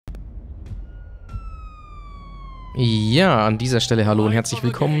Ja, an dieser Stelle hallo und herzlich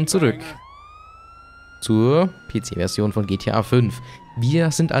willkommen zurück zur PC-Version von GTA 5.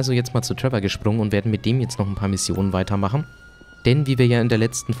 Wir sind also jetzt mal zu Trevor gesprungen und werden mit dem jetzt noch ein paar Missionen weitermachen. Denn wie wir ja in der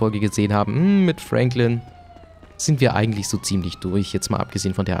letzten Folge gesehen haben, mit Franklin sind wir eigentlich so ziemlich durch, jetzt mal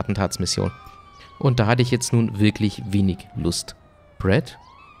abgesehen von der Attentatsmission. Und da hatte ich jetzt nun wirklich wenig Lust. Brad?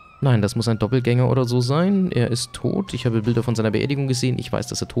 Nein, das muss ein Doppelgänger oder so sein. Er ist tot. Ich habe Bilder von seiner Beerdigung gesehen. Ich weiß,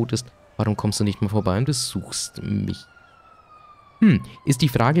 dass er tot ist. Warum kommst du nicht mehr vorbei und besuchst mich? Ist die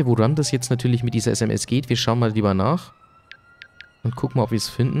Frage, woran das jetzt natürlich mit dieser SMS geht. Wir schauen mal lieber nach. Und gucken mal, ob wir es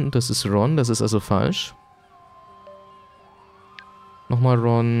finden. Das ist Ron, das ist also falsch. Nochmal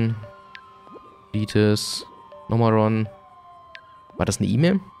Ron. Lites. Nochmal Ron. War das eine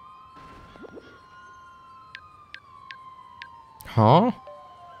E-Mail? Ha?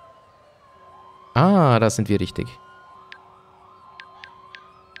 Ah, da sind wir richtig.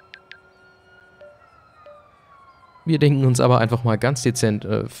 Wir denken uns aber einfach mal ganz dezent,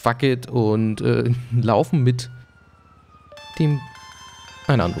 fuck it, und laufen mit dem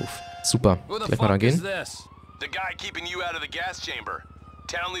einen Anruf. Super, gleich mal rangehen. The guy keeping you out of the gas chamber.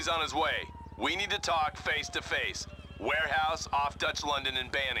 Townley's on his way. We need to talk face to face. Warehouse off Dutch London and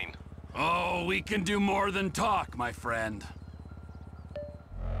Banning. Oh, we can do more than talk, my friend.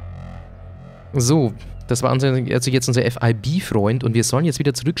 So, das war also jetzt unser FIB-Freund und wir sollen jetzt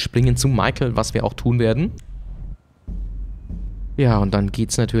wieder zurückspringen zu Michael, was wir auch tun werden. Ja, und dann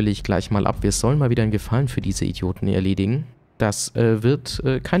geht's natürlich gleich mal ab. Wir sollen mal wieder einen Gefallen für diese Idioten erledigen. Das wird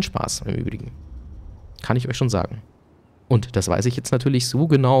kein Spaß im Übrigen. Kann ich euch schon sagen. Und das weiß ich jetzt natürlich so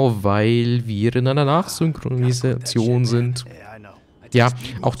genau, weil wir in einer Nachsynchronisation sind. Ja,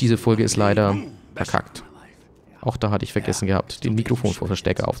 auch diese Folge ist leider verkackt. Auch da hatte ich vergessen gehabt, den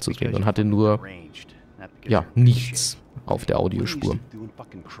Mikrofonverstärker aufzudrehen und hatte nur, ja, nichts auf der Audiospur.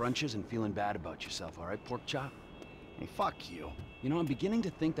 Hey, fuck you. You know, I'm beginning to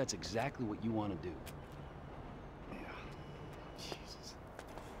think that's exactly what you want to do. Yeah. Jesus.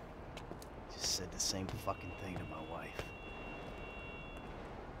 Just said the same fucking thing to my wife.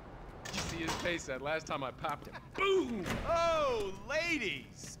 Did you see his face that last time I popped him? Boom! Oh,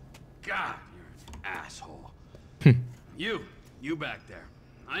 ladies! God, you're an asshole. You back there.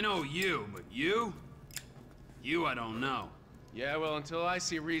 I know you, but you I don't know. Yeah, well, until I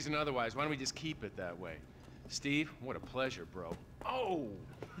see reason otherwise, why don't we just keep it that way? Steve, what a pleasure, bro. Oh!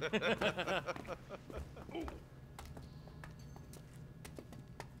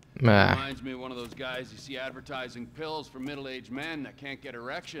 Reminds me of one of those guys you see advertising pills for middle-aged men that can't get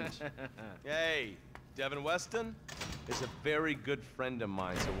erections. Hey, Devin Weston is a very good friend of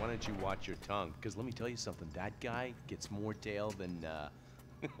mine, so why don't you watch your tongue? Because let me tell you something, that guy gets more tail than,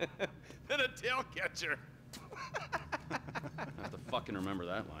 than a tail catcher. I have to fucking remember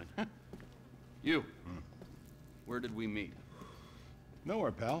that line. You. Where did we meet?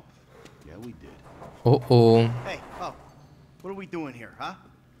 Nowhere, pal. Yeah, we did. Oh. Hey, oh. What are we doing here, huh?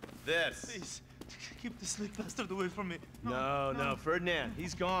 This. Please, keep this slick bastard away from me. No, Ferdinand,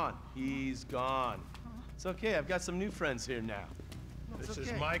 he's gone. He's gone. It's okay, I've got some new friends here now. No, This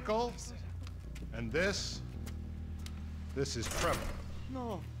is Michael, and this is Trevor.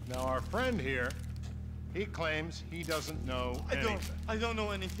 No, Now our friend here, he claims he doesn't know anything. I don't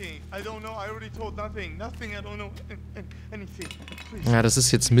know anything. I don't know. I already told nothing. Nothing. I don't know anything. Please. Ja, das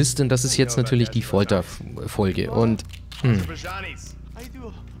ist jetzt Mist, denn das ist jetzt natürlich die Folter-Folge. Und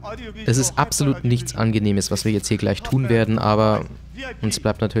es ist absolut nichts Angenehmes, was wir jetzt hier gleich tun werden, aber uns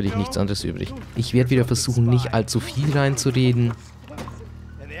bleibt natürlich nichts anderes übrig. Ich werde wieder versuchen, nicht allzu viel reinzureden.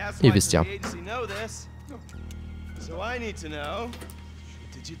 Ihr wisst ja. So I need to know,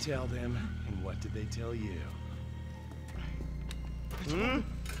 what did you tell them and what did they tell you?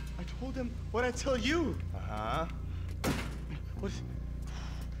 I told them what I tell you. Uh-huh. What?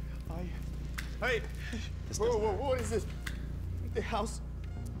 Hey! Whoa, what is this? The house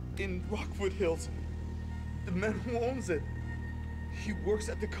in Rockwood Hills. The man who owns it. He works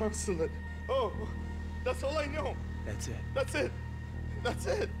at the consulate. Oh, that's all I know. That's it. That's it. That's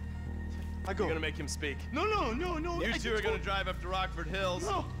it. I go. You're gonna make him speak. No. You two are gonna drive up to Rockford Hills.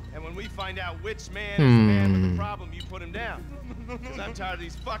 No. And when we find out which man is the man with the problem, you put him down. Because I'm tired of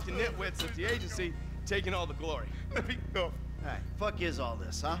these fucking nitwits at the agency taking all the glory. No. Hey, fuck is all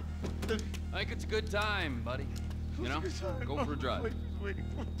this, huh? I think it's a good time, buddy. You know, go for a drive. Wait.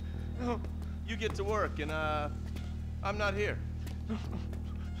 No. You get to work and I'm not here.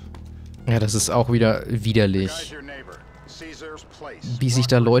 Ja, das ist auch wieder widerlich. Wie sich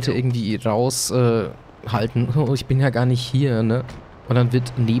da Leute irgendwie raushalten. Oh, ich bin ja gar nicht hier, ne? Und dann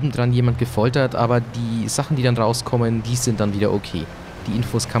wird nebendran jemand gefoltert, aber die Sachen, die dann rauskommen, die sind dann wieder okay. Die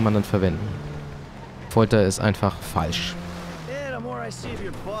Infos kann man dann verwenden. Folter ist einfach falsch. Yeah, the more I see of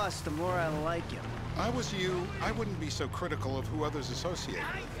your boss, the more I like him. I was you, I wouldn't be so critical of who others associate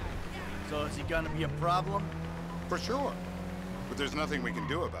with. So is he gonna be a problem? For sure. But there's nothing we can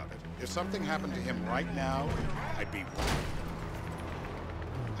do about it. If something happened to him right now, I'd be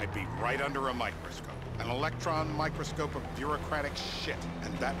right under a microscope. An electron microscope of bureaucratic shit.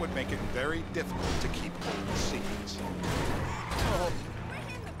 And that would make it very difficult to keep old secrets.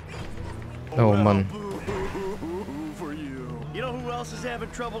 Oh Mann. For you. You know who else is having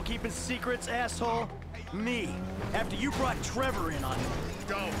trouble keeping secrets, asshole? Me. After you brought Trevor in on it.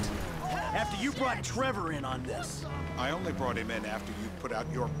 Don't. After you brought Trevor in on this. I only brought him in after you put out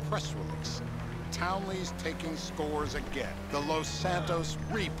your press release. Townley's taking scores again. The Los Santos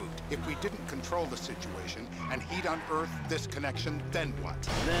reboot. If we didn't control the situation and he'd unearthed this connection, then what?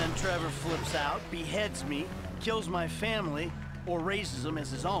 Then Trevor flips out, beheads me, kills my family, or raises them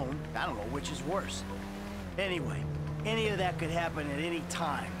as his own. I don't know which is worse. Anyway, any of that could happen at any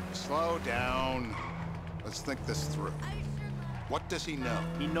time. Slow down. Let's think this through. What does he know?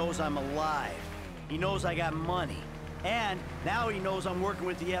 He knows I'm alive. He knows I got money. And now he knows I'm working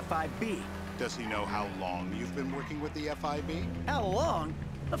with the FIB. Does he know how long you've been working with the FIB? How long?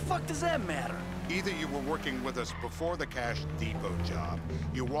 The fuck does that matter? Either you were working with us before the Cash Depot job,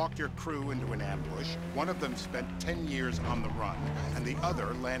 you walked your crew into an ambush, one of them spent 10 years on the run, and the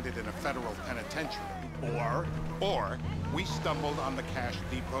other landed in a federal penitentiary. Or we stumbled on the Cash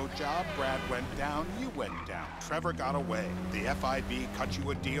Depot job, Brad went down, you went down. Trevor got away. The FIB cut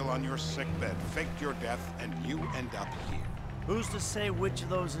you a deal on your sickbed, faked your death, and you end up here. Who's to say which of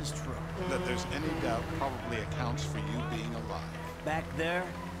those is true? That there's any doubt probably accounts for you being alive. Back there,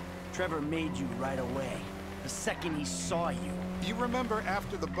 Trevor made you right away. The second he saw you. You remember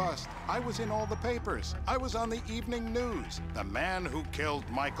after the bust, I was in all the papers. I was on the evening news. The man who killed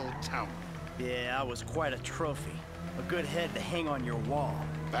Michael Townley. Yeah, I was quite a trophy. A good head to hang on your wall.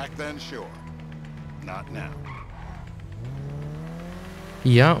 Back then, sure. Not now.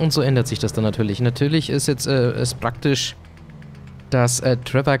 Ja, und so ändert sich das dann natürlich. Natürlich ist jetzt es praktisch, dass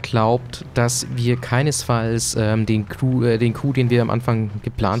Trevor glaubt, dass wir keinesfalls den Coup, den wir am Anfang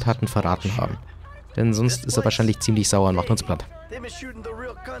geplant hatten, verraten haben. Denn sonst ist er wahrscheinlich ziemlich sauer und macht uns platt.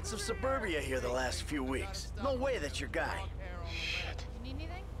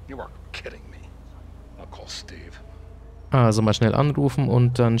 Also mal schnell anrufen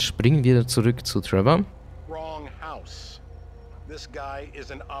und dann springen wir zurück zu Trevor. Wrong house. This guy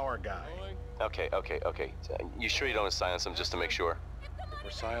isn't our guy. Okay. You sure you don't silence him just to make sure? If we're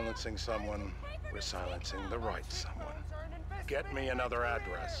silencing someone, we're silencing the right someone. Get me another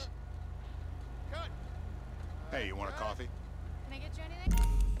address. Hey, you want a coffee? Can I get you anything?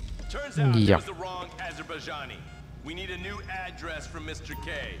 Turns out Yeah. it was the wrong Azerbaijani. We need a new address from Mr.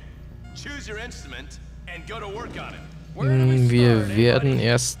 K. Choose your instrument and go to work on it. Wir werden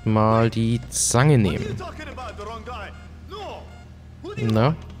erstmal die Zange nehmen.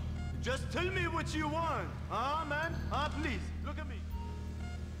 Na?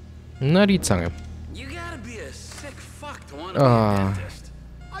 Na, die Zange. Ah.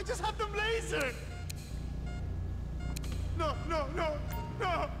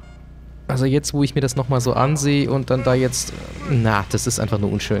 Also jetzt, wo ich mir das nochmal so ansehe und dann da jetzt... Na, das ist einfach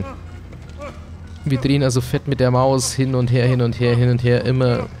nur unschön. Wir drehen also fett mit der Maus hin und her,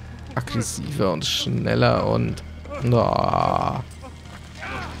 immer aggressiver und schneller und... Oh.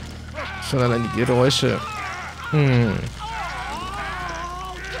 Schon allein die Geräusche.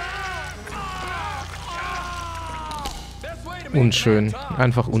 Unschön.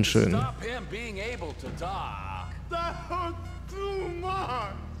 Einfach unschön.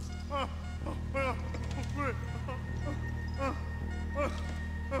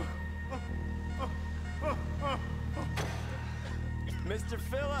 Mr.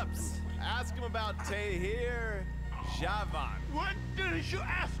 Phillips, ask him about Tahir Javan. What did you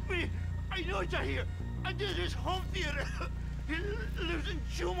ask me? I know Tahir. I did his home theater. He lives in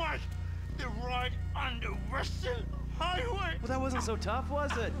Chumash. They're right on the Western Highway. Well, that wasn't so tough,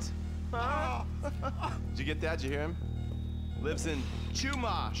 was it? Huh? Did you get that? Did you hear him? Lives in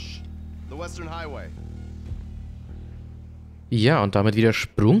Chumash, the Western Highway. Ja, und damit wieder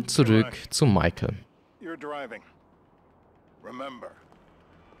Sprung zurück zu Michael. You're driving. Remember,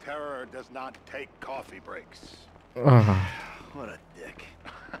 terror does not take coffee breaks. Ah. What a dick.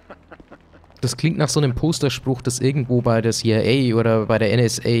 Das klingt nach so einem Posterspruch, das irgendwo bei der CIA oder bei der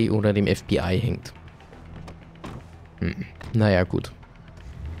NSA oder dem FBI hängt. Naja, gut.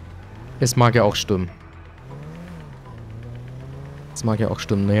 Es mag ja auch stimmen. Naja,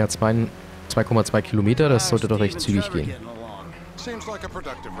 2,2 Kilometer, das sollte doch recht zügig gehen. Seems like a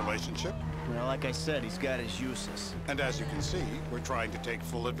productive relationship. Well, like I said, he's got his uses. And as you can see, we're trying to take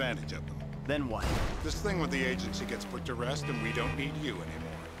full advantage of them. Then what? This thing with the agency gets put to rest and we don't need you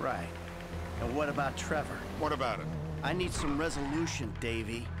anymore. Right. And what about Trevor? What about it? I need some resolution,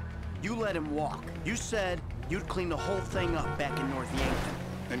 Davey. You let him walk. You said you'd clean the whole thing up back in North Yankton.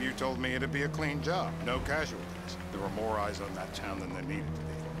 And you told me it'd be a clean job, no casualties. There were more eyes on that town than there needed to be.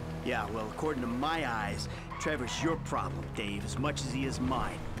 Yeah, well, according to my eyes, Trevor's your problem, Dave, as much as he is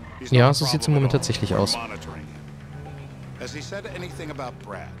mine. He's Ja, not a so sieht's im problem Moment at all. tatsächlich We're aus. monitoring him. Has he said anything about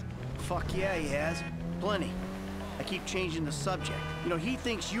Brad? Fuck yeah, he has. Plenty. I keep changing the subject. You know, he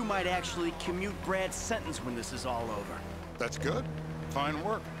thinks you might actually commute Brad's sentence when this is all over. That's good. Fine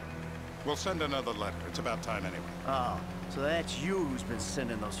work. We'll send another letter. It's about time anyway. Oh, so that's you who's been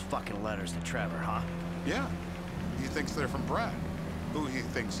sending those fucking letters to Trevor, huh? Yeah. He thinks they're from Brad, who he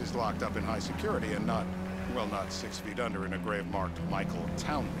thinks is locked up in high security and not, well, not 6 feet under in a grave marked Michael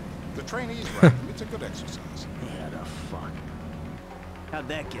Townley. The trainees write him. It's a good exercise. Yeah, the fuck. How'd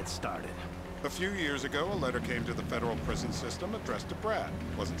that get started? A few years ago, a letter came to the federal prison system addressed to Brad.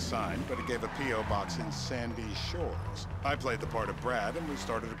 Wasn't signed, but it gave a P.O. box in Sandy Shores. I played the part of Brad, and we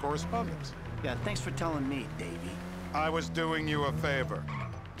started a correspondence. Yeah, thanks for telling me, Davey. I was doing you a favor.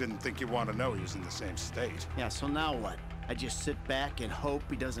 Didn't think you want to know he was in the same state. Yeah, so now what? I just sit back and hope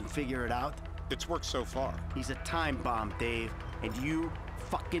he doesn't figure it out? It's worked so far. He's a time bomb, Dave, and you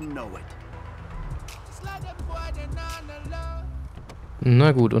fucking know it.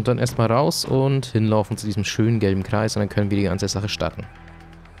 Na gut, und dann erstmal raus und hinlaufen zu diesem schönen gelben Kreis und dann können wir die ganze Sache starten.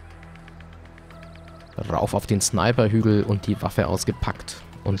 Rauf auf den Sniperhügel und die Waffe ausgepackt.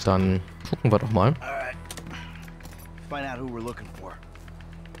 Und dann gucken wir doch mal. Alright. Find out who we're looking for.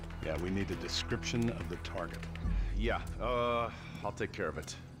 Yeah, we need a description of the target. Yeah, I'll take care of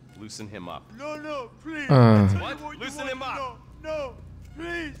it. Loosen him up. No, please. What? Loosen him up. No,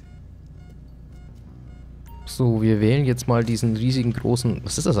 please. So, wir wählen jetzt mal diesen riesigen großen...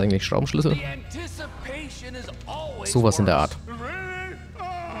 Was ist das eigentlich? Schraubenschlüssel? Sowas in der Art. Really?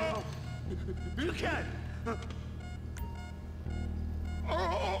 Oh. You can.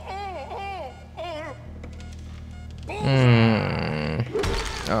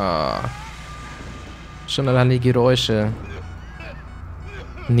 Ah. Schon allein die Geräusche.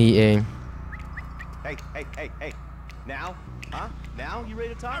 Nee, ey. Hey. Now? Huh? Now? You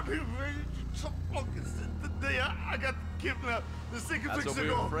ready to talk? I've been ready to talk since the day I got kidnapped. The 6 That's weeks what we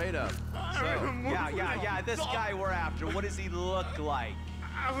were ago. afraid of. So, yeah, this guy we're after, what does he look like?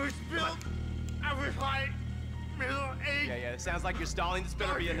 I was built. I was like middle age. Yeah, it sounds like you're stalling. This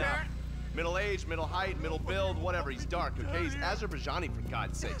better be enough. Middle age, middle height, middle build, whatever. He's dark, okay? He's Azerbaijani, for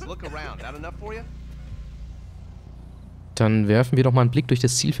God's sakes. Look around. That enough for you? Dann werfen wir doch mal einen Blick durch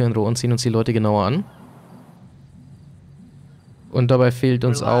das Zielfernrohr und sehen uns die Leute genauer an. Und dabei fällt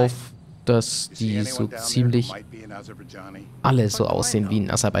uns auf, dass die so ziemlich alle so aussehen wie ein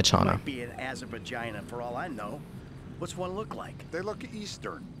Aserbaidschaner. What's one look like? They look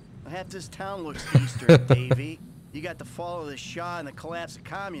Eastern. Half this town looks Eastern, Davey. You got the fall of the Shah and the collapse of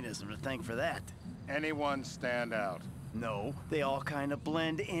communism to thank for that. Anyone stand out? No, they all kind of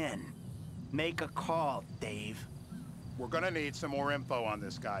blend in. Make a call, Dave. We're gonna need some more info on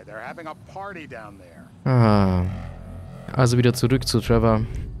this guy. They're having a party down there. Ah. Also wieder zurück zu Trevor.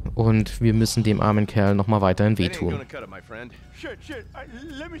 Und wir müssen dem armen Kerl nochmal weiterhin wehtun. Shit.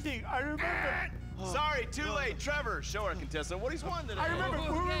 Let me think. I remember. Sorry, too late. Trevor, show our contestant what he's wanted. I remember.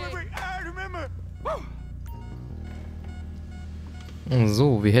 Wait. I remember.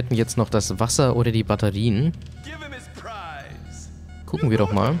 So, wir hätten jetzt noch das Wasser oder die Batterien. Gucken wir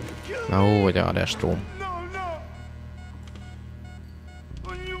doch mal. Oh ja, der Strom.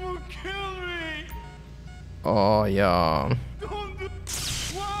 Oh ja.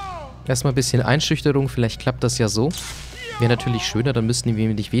 Erstmal ein bisschen Einschüchterung, vielleicht klappt das ja so. Wäre natürlich schöner, dann müssten wir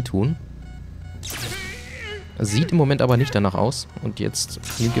ihm nicht wehtun. Sieht im Moment aber nicht danach aus. Und jetzt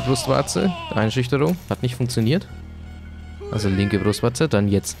linke Brustwarze, Einschüchterung, hat nicht funktioniert. Also linke Brustwarze, dann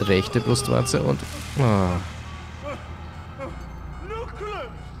jetzt rechte Brustwarze und... Oh.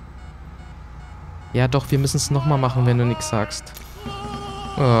 Ja doch, wir müssen es nochmal machen, wenn du nichts sagst.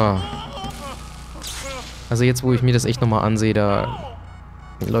 Oh. Also jetzt, wo ich mir das echt nochmal ansehe, da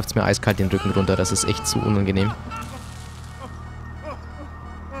läuft es mir eiskalt den Rücken runter. Das ist echt zu unangenehm.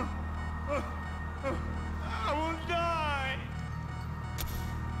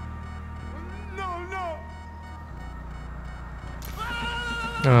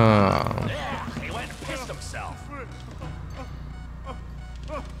 Ah.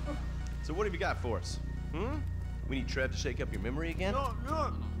 So what have you got for us? We need Trev to shake up your memory again?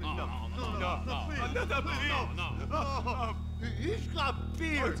 He's got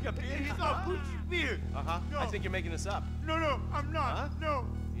beer. Oh, he's got beer? He's got beer. Uh-huh. No. I think you're making this up. No, I'm not. Huh? No.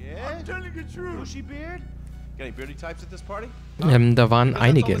 Yeah? I'm telling the truth. Bushy beard? Got any beardy types at this party? Da waren Because that's all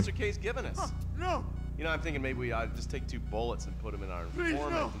einige. Mr. K's given us. No. You know, I'm thinking maybe we just take 2 bullets and put them in our Please,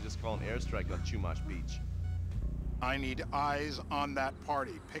 informant no. and just call an airstrike on Chumash Beach. I need eyes on that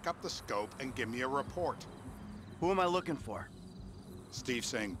party. Pick up the scope and give me a report. Who am I looking for? Steve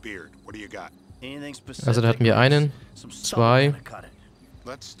saying beard. What do you got? Anything specific? Also da hatten wir einen, Some stuff 2 gonna cut it.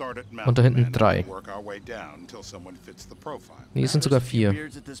 Let's start at und da hinten Mountain 3. and work our way down until someone fits the profile. Nee, es sind sogar 4.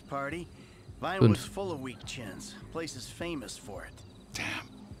 Beards at this party. Vinewood's full of weak chins. Place is famous for it. Damn.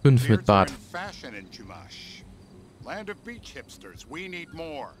 5 mit Beards are Bart. in fashion in Chumash. Land of beach hipsters. We need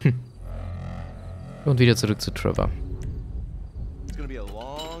more. Und wieder zurück zu Trevor. It's gonna be a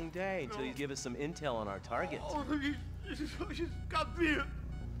long day until you give us some intel on our target. Oh, he's got beer.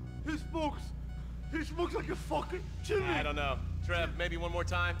 He smokes like a fucking chimney. I don't know. Trev, maybe one more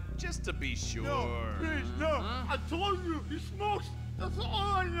time? Just to be sure. No, please, no. I told you, he smokes. That's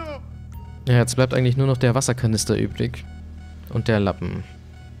all I know. Ja, jetzt bleibt eigentlich nur noch der Wasserkanister übrig. Und der Lappen.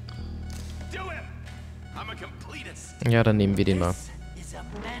 Do it! I'm a completist. Ja, dann nehmen wir den mal. This is a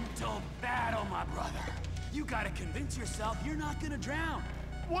mental battle, my brother. You gotta convince yourself you're not gonna drown.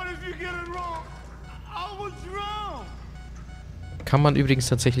 What if you get it wrong? I will drown. Kann man übrigens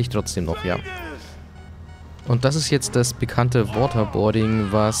tatsächlich trotzdem noch, ja. Und das ist jetzt das bekannte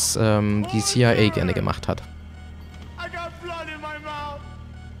Waterboarding, was die CIA gerne gemacht hat. I got blood in my mouth.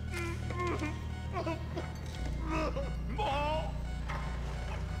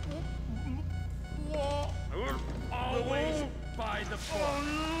 Always by the book.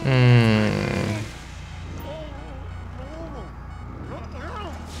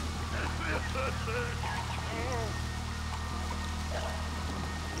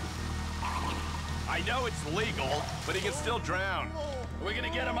 I know it's legal, but he can still drown. Are we gonna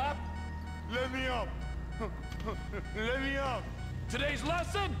get him up? Let me up. Let me up. Today's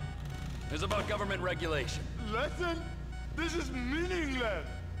lesson is about government regulation. Lesson? This is meaningless.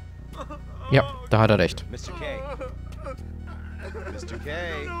 Ja, da hat er recht. Mr. K. Mr. I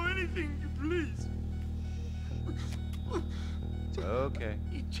K. don't know anything, please. It's okay.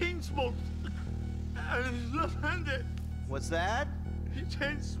 He chain smokes. And he's left-handed. What's that? He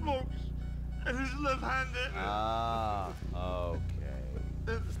chain smokes. And he's left-handed. Ah,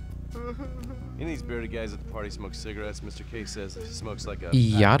 okay. Any of these bearded guys at the party smoke cigarettes? Mr. K says he smokes like a...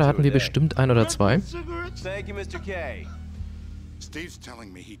 Ja, da hatten wir two a day. bestimmt 1 oder 2. Cigarettes? Thank you, Mr. K. Steve's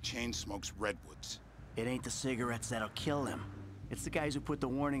telling me he chain smokes redwoods. It ain't the cigarettes that'll kill him. It's the guys who put the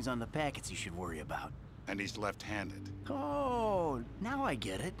warnings on the packets you should worry about. And he's left-handed. Oh, now I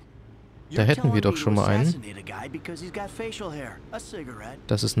get it. Da hätten wir doch schon mal einen.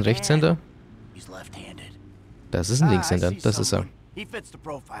 Das ist ein Rechtshänder. Das ist ein Linkshänder. Das ist er.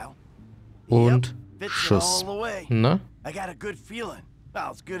 Und Schuss. Na?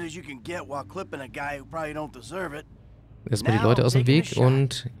 Erstmal die Leute aus dem Weg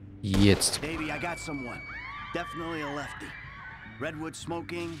und jetzt. Redwood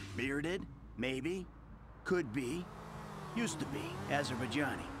smoking, bearded, maybe, could be, used to be,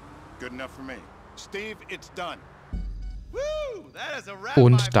 Azerbaijani. Good enough for me. Steve, it's done.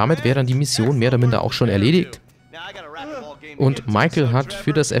 Und damit wäre dann die Mission mehr oder minder auch schon erledigt. Und Michael hat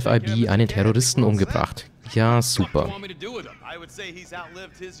für das FIB einen Terroristen umgebracht. Ja, super.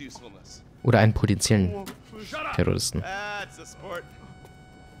 Oder einen potenziellen Terroristen.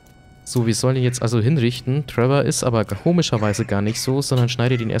 So, wir sollen ihn jetzt also hinrichten. Trevor ist aber komischerweise gar nicht so, sondern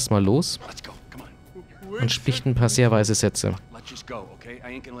schneidet ihn erstmal los und spricht ein paar sehr weise Sätze. What?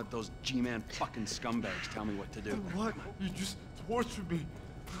 You just tortured me.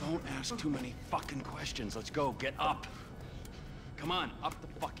 Don't ask too many fucking questions. Let's go. Get up. Come on, up the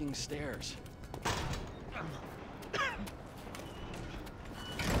fucking stairs.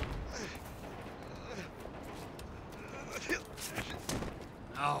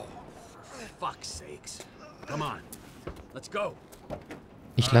 Oh, for fuck's sakes. Come on. Let's go.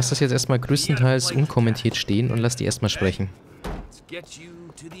 Ich lasse das jetzt erstmal größtenteils unkommentiert stehen und lasse die erstmal sprechen. Let's get you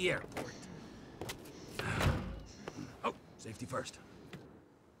to the airport. Oh, safety first.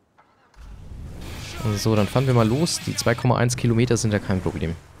 So, dann fahren wir mal los. Die 2,1 Kilometer sind ja kein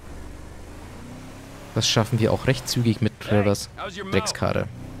Problem. Das schaffen wir auch recht zügig mit Trevors Dreckskarre.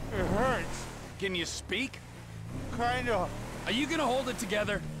 It hurts. Can you speak? Kinda. Are you gonna hold it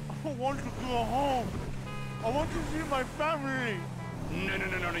together? I want to go home. I want to see my family. No.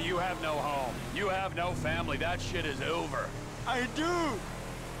 You have no home. You have no family. That shit is over. I do.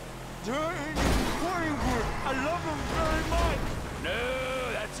 They're in the sporting group. I love them very much.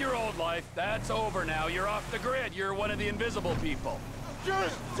 No, that That's your old life. That's over now. You're off the grid. You're one of the invisible people.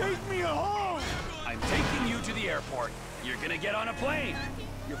 Just take me home! I'm taking you to the airport. You're gonna get on a plane.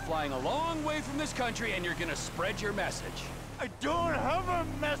 You're flying a long way from this country and you're gonna spread your message. I don't have a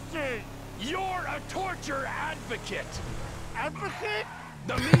message! You're a torture advocate. Advocate?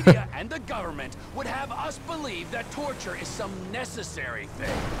 The media and the government would have us believe that torture is some necessary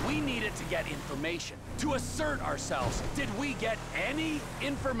thing. We need it to get information, to assert ourselves. Did we get any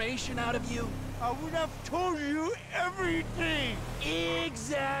information out of you? I would have told you everything!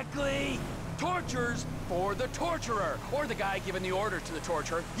 Exactly! Torture's for the torturer, or the guy giving the order to the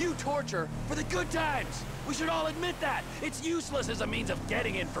torturer. You torture for the good times. We should all admit that. It's useless as a means of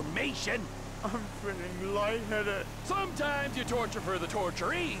getting information. I'm feeling lightheaded. Sometimes you torture for the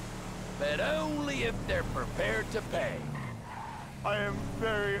torturee, but only if they're prepared to pay. I am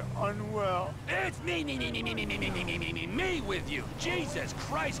very unwell. It's me with you. Jesus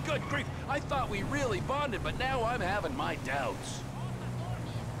Christ, good grief. I thought we really bonded, but now I'm having my doubts.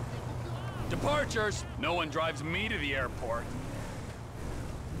 Departures. No one drives me to the airport.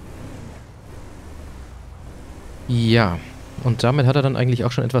 Ja, und damit hat er dann eigentlich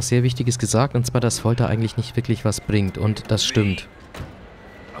auch schon etwas sehr Wichtiges gesagt, und zwar, dass Folter eigentlich nicht wirklich was bringt. Und das stimmt.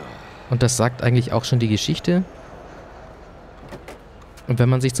 Und das sagt eigentlich auch schon die Geschichte. Und wenn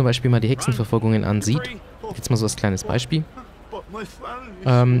man sich zum Beispiel mal die Hexenverfolgungen ansieht, jetzt mal so als kleines Beispiel.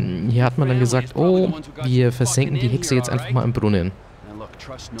 Hier hat man dann gesagt, oh, wir versenken die Hexe jetzt einfach mal im Brunnen.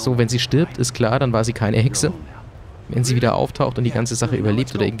 So, wenn sie stirbt, ist klar, dann war sie keine Hexe. Wenn sie wieder auftaucht und die ganze Sache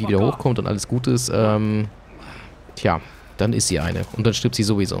überlebt oder irgendwie wieder hochkommt und alles gut ist, tja, dann ist sie eine. Und dann stirbt sie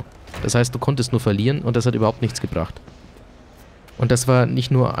sowieso. Das heißt, du konntest nur verlieren und das hat überhaupt nichts gebracht. Und das war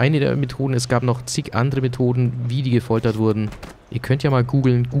nicht nur eine der Methoden, es gab noch zig andere Methoden, wie die gefoltert wurden. Ihr könnt ja mal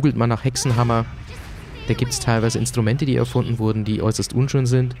googeln, googelt mal nach Hexenhammer. Da gibt es teilweise Instrumente, die erfunden wurden, die äußerst unschön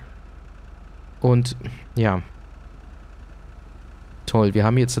sind. Und, ja. Toll, wir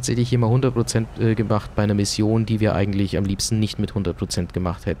haben jetzt tatsächlich hier mal 100% gemacht bei einer Mission, die wir eigentlich am liebsten nicht mit 100%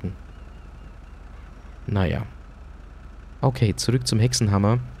 gemacht hätten. Naja. Okay, zurück zum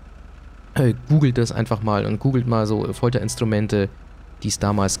Hexenhammer. Googelt das einfach mal und googelt mal so Folterinstrumente, die es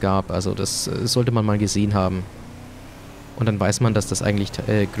damals gab. Also das sollte man mal gesehen haben. Und dann weiß man, dass das eigentlich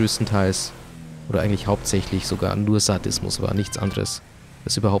größtenteils oder eigentlich hauptsächlich sogar nur Sadismus war, nichts anderes.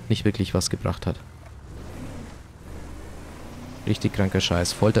 Das überhaupt nicht wirklich was gebracht hat. Richtig kranker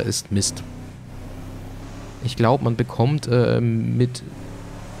Scheiß. Folter ist Mist. Ich glaube, man bekommt mit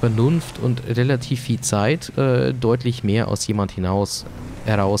Vernunft und relativ viel Zeit deutlich mehr aus jemand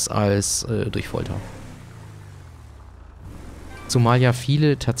heraus als durch Folter. Zumal ja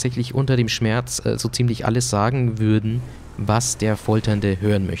viele tatsächlich unter dem Schmerz so ziemlich alles sagen würden, was der Folternde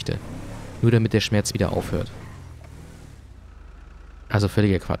hören möchte. Nur damit der Schmerz wieder aufhört. Also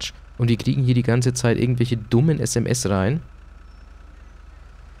völliger Quatsch. Und wir kriegen hier die ganze Zeit irgendwelche dummen SMS rein.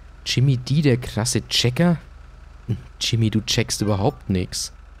 Jimmy D, der krasse Checker? Jimmy, du checkst überhaupt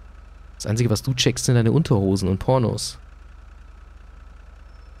nichts. Das Einzige, was du checkst, sind deine Unterhosen und Pornos.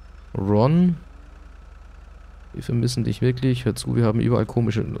 Ron? Wir vermissen dich wirklich. Hör zu, wir haben überall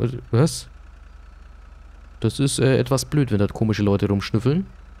komische... Was? Das ist etwas blöd, wenn da komische Leute rumschnüffeln.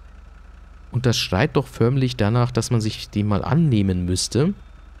 Und das schreit doch förmlich danach, dass man sich dem mal annehmen müsste.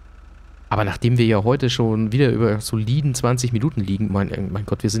 Aber nachdem wir ja heute schon wieder über soliden 20 Minuten liegen, mein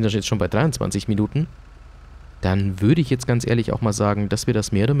Gott, wir sind ja jetzt schon bei 23 Minuten, dann würde ich jetzt ganz ehrlich auch mal sagen, dass wir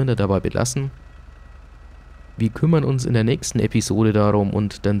das mehr oder minder dabei belassen. Wir kümmern uns in der nächsten Episode darum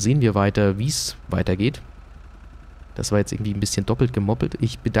und dann sehen wir weiter, wie es weitergeht. Das war jetzt irgendwie ein bisschen doppelt gemoppelt.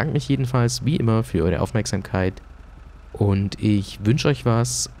 Ich bedanke mich jedenfalls wie immer für eure Aufmerksamkeit und ich wünsche euch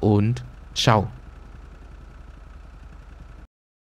was und ciao.